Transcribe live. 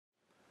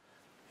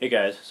Hey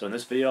guys, so in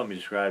this video I'm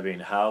describing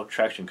how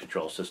traction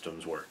control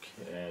systems work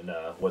and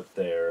what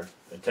they're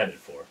intended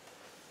for.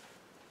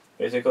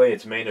 Basically,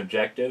 its main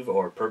objective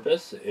or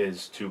purpose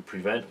is to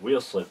prevent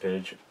wheel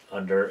slippage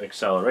under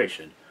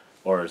acceleration,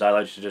 or as I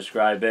like to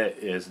describe it,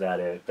 is that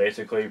it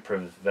basically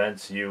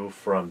prevents you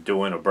from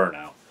doing a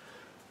burnout.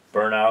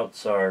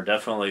 Burnouts are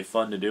definitely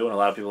fun to do and a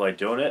lot of people like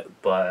doing it,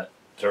 but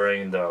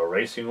during the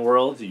racing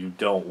world you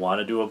don't want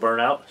to do a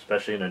burnout,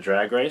 especially in a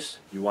drag race.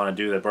 You want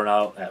to do the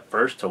burnout at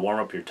first to warm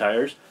up your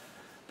tires,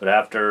 but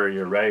after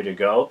you're ready to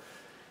go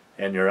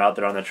and you're out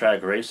there on the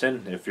track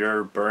racing, if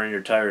you're burning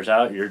your tires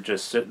out, you're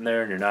just sitting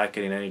there and you're not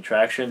getting any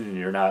traction and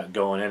you're not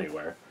going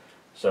anywhere.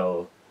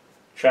 So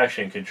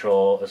traction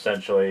control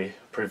essentially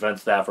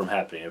prevents that from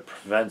happening. It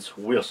prevents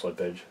wheel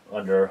slippage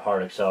under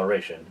hard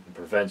acceleration. It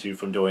prevents you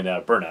from doing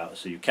that burnout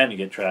so you can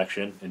get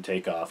traction and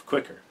take off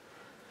quicker.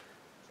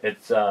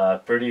 It's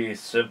pretty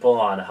simple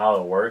on how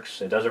it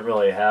works. It doesn't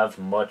really have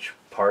much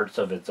parts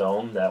of its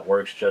own that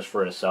works just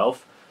for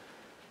itself.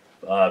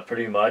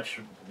 Pretty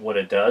much what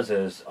it does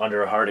is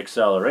under hard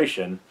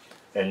acceleration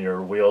and your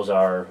wheels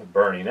are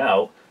burning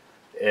out,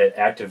 it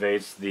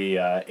activates the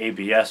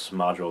ABS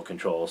module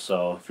control.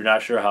 So if you're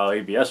not sure how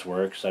ABS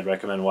works, I'd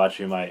recommend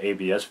watching my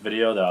ABS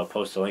video that I'll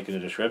post a link in the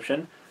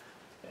description.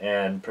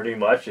 And pretty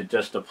much it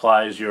just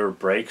applies your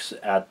brakes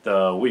at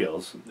the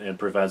wheels and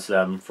prevents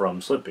them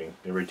from slipping.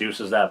 It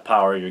reduces that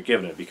power you're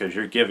giving it because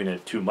you're giving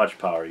it too much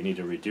power. You need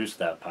to reduce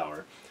that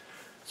power.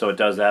 So it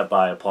does that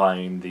by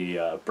applying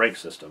the brake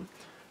system,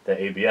 the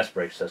ABS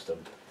brake system.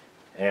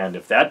 And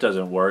if that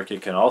doesn't work,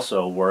 it can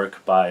also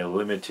work by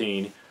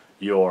limiting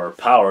your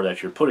power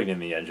that you're putting in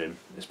the engine.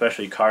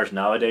 Especially cars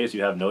nowadays,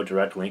 you have no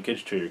direct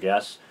linkage to your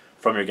gas,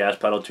 from your gas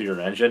pedal to your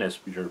engine.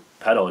 Your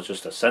pedal is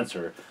just a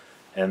sensor,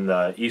 and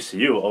the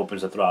ECU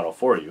opens the throttle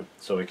for you,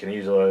 so it can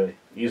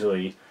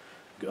easily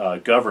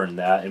govern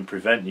that and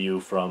prevent you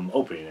from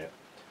opening it.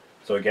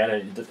 So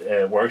again,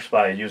 it works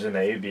by using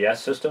the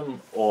ABS system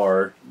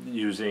or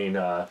using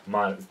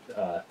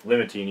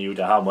limiting you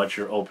to how much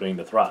you're opening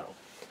the throttle,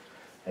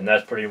 and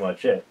that's pretty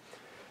much it.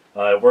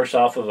 It works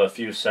off of a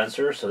few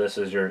sensors. So this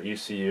is your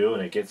ECU,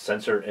 and it gets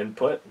sensor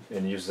input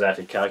and uses that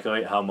to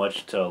calculate how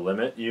much to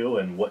limit you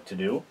and what to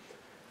do.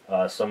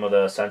 Some of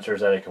the sensors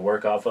that it can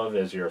work off of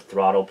is your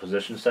throttle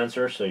position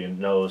sensor, so it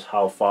knows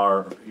how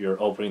far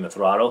you're opening the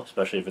throttle,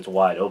 especially if it's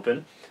wide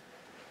open.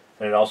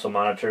 And it also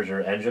monitors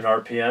your engine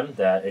RPM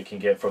that it can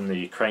get from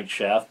the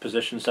crankshaft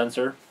position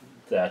sensor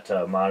that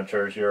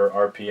monitors your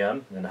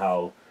RPM and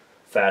how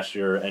fast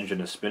your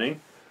engine is spinning.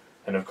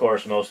 And of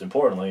course, most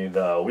importantly,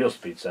 the wheel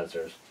speed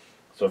sensors.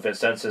 So if it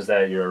senses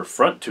that your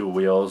front two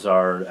wheels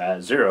are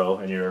at 0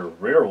 and your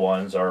rear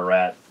ones are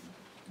at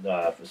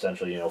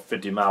essentially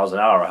 50 miles an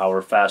hour,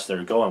 however fast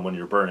they're going when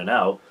you're burning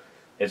out,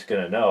 it's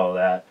going to know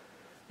that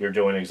you're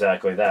doing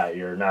exactly that.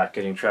 You're not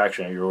getting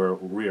traction at your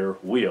rear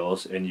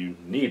wheels, and you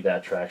need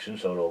that traction,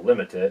 so it'll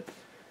limit it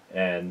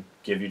and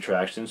give you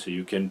traction so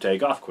you can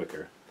take off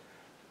quicker.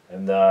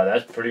 And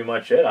that's pretty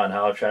much it on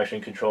how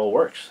traction control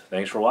works.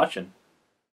 Thanks for watching.